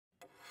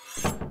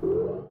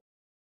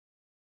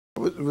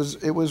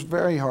It was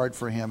very hard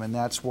for him, and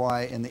that's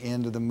why in the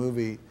end of the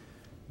movie,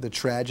 the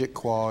tragic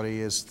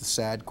quality is the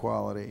sad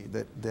quality.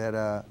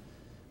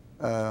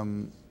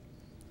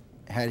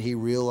 Had he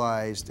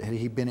realized, had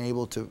he been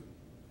able to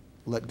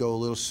let go a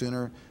little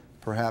sooner,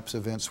 perhaps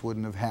events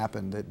wouldn't have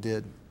happened that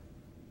did.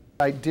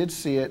 I did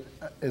see it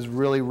as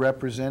really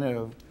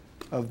representative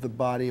of the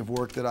body of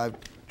work that I've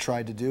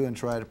tried to do and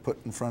try to put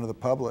in front of the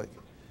public.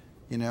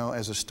 You know,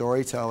 as a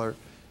storyteller,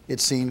 it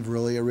seemed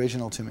really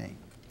original to me.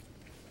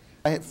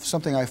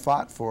 Something I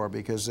fought for,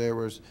 because there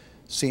was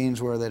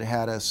scenes where they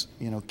had us,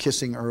 you know,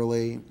 kissing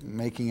early,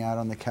 making out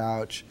on the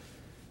couch,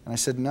 and I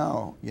said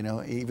no. You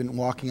know, even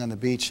walking on the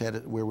beach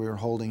where we were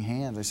holding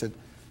hands, I said,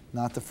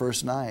 not the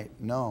first night,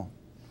 no,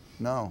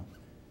 no.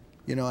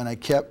 You know, and I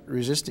kept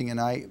resisting,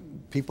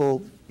 and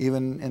people,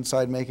 even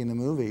inside making the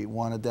movie,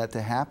 wanted that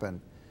to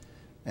happen.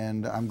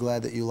 And I'm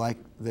glad that you like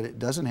that it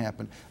doesn't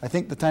happen. I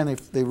think the time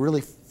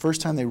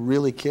first time they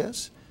really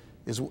kiss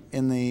is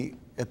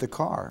at the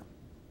car.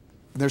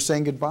 They're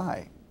saying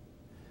goodbye,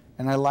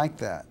 and I like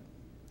that.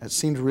 It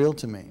seemed real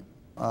to me.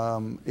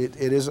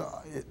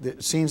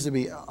 It seems to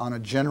be on a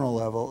general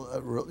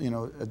level, you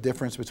know, a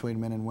difference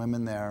between men and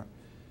women there.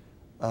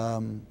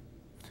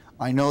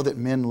 I know that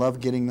men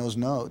love getting those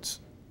notes.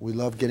 We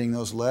love getting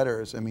those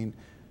letters. I mean,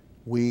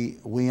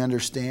 we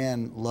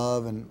understand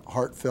love and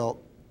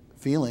heartfelt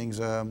feelings,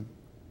 and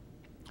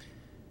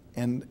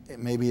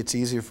maybe it's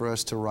easier for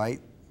us to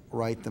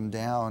write them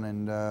down.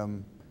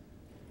 And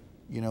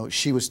you know,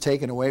 she was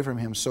taken away from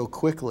him so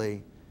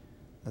quickly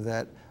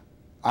that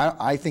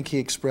I think he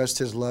expressed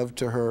his love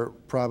to her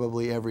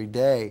probably every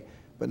day,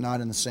 but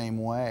not in the same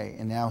way.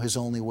 And now his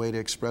only way to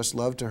express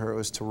love to her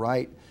was to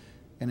write.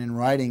 And in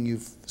writing, you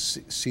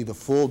see the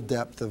full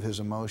depth of his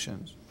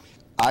emotions.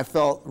 I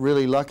felt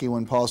really lucky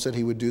when Paul said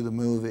he would do the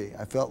movie.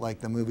 I felt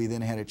like the movie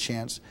then had a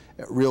chance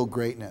at real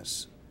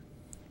greatness,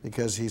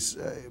 because he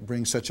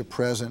brings such a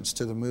presence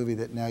to the movie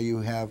that now you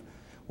have,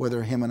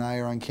 whether him and I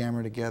are on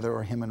camera together,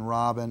 or him and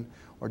Robin,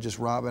 or just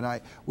Rob and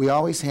I, we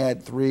always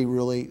had three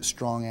really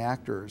strong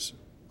actors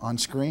on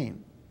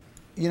screen.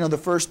 You know, the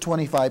first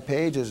 25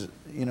 pages,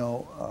 you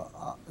know,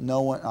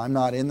 I'm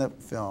not in the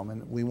film,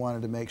 and we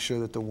wanted to make sure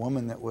that the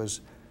woman that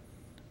was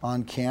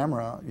on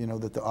camera, you know,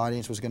 that the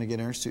audience was going to get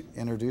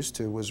introduced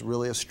to was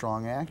really a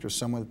strong actress,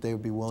 someone that they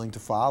would be willing to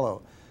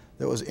follow,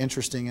 that was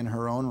interesting in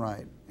her own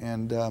right.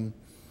 And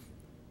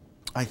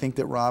I think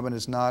that Robin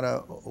is not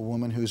a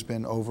woman who's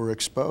been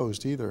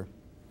overexposed either.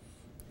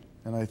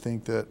 And I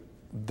think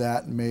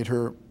that made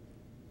her,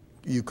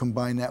 you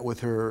combine that with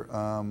her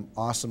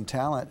awesome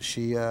talent,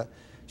 she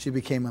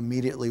became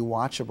immediately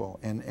watchable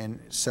and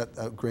set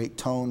a great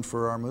tone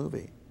for our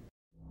movie.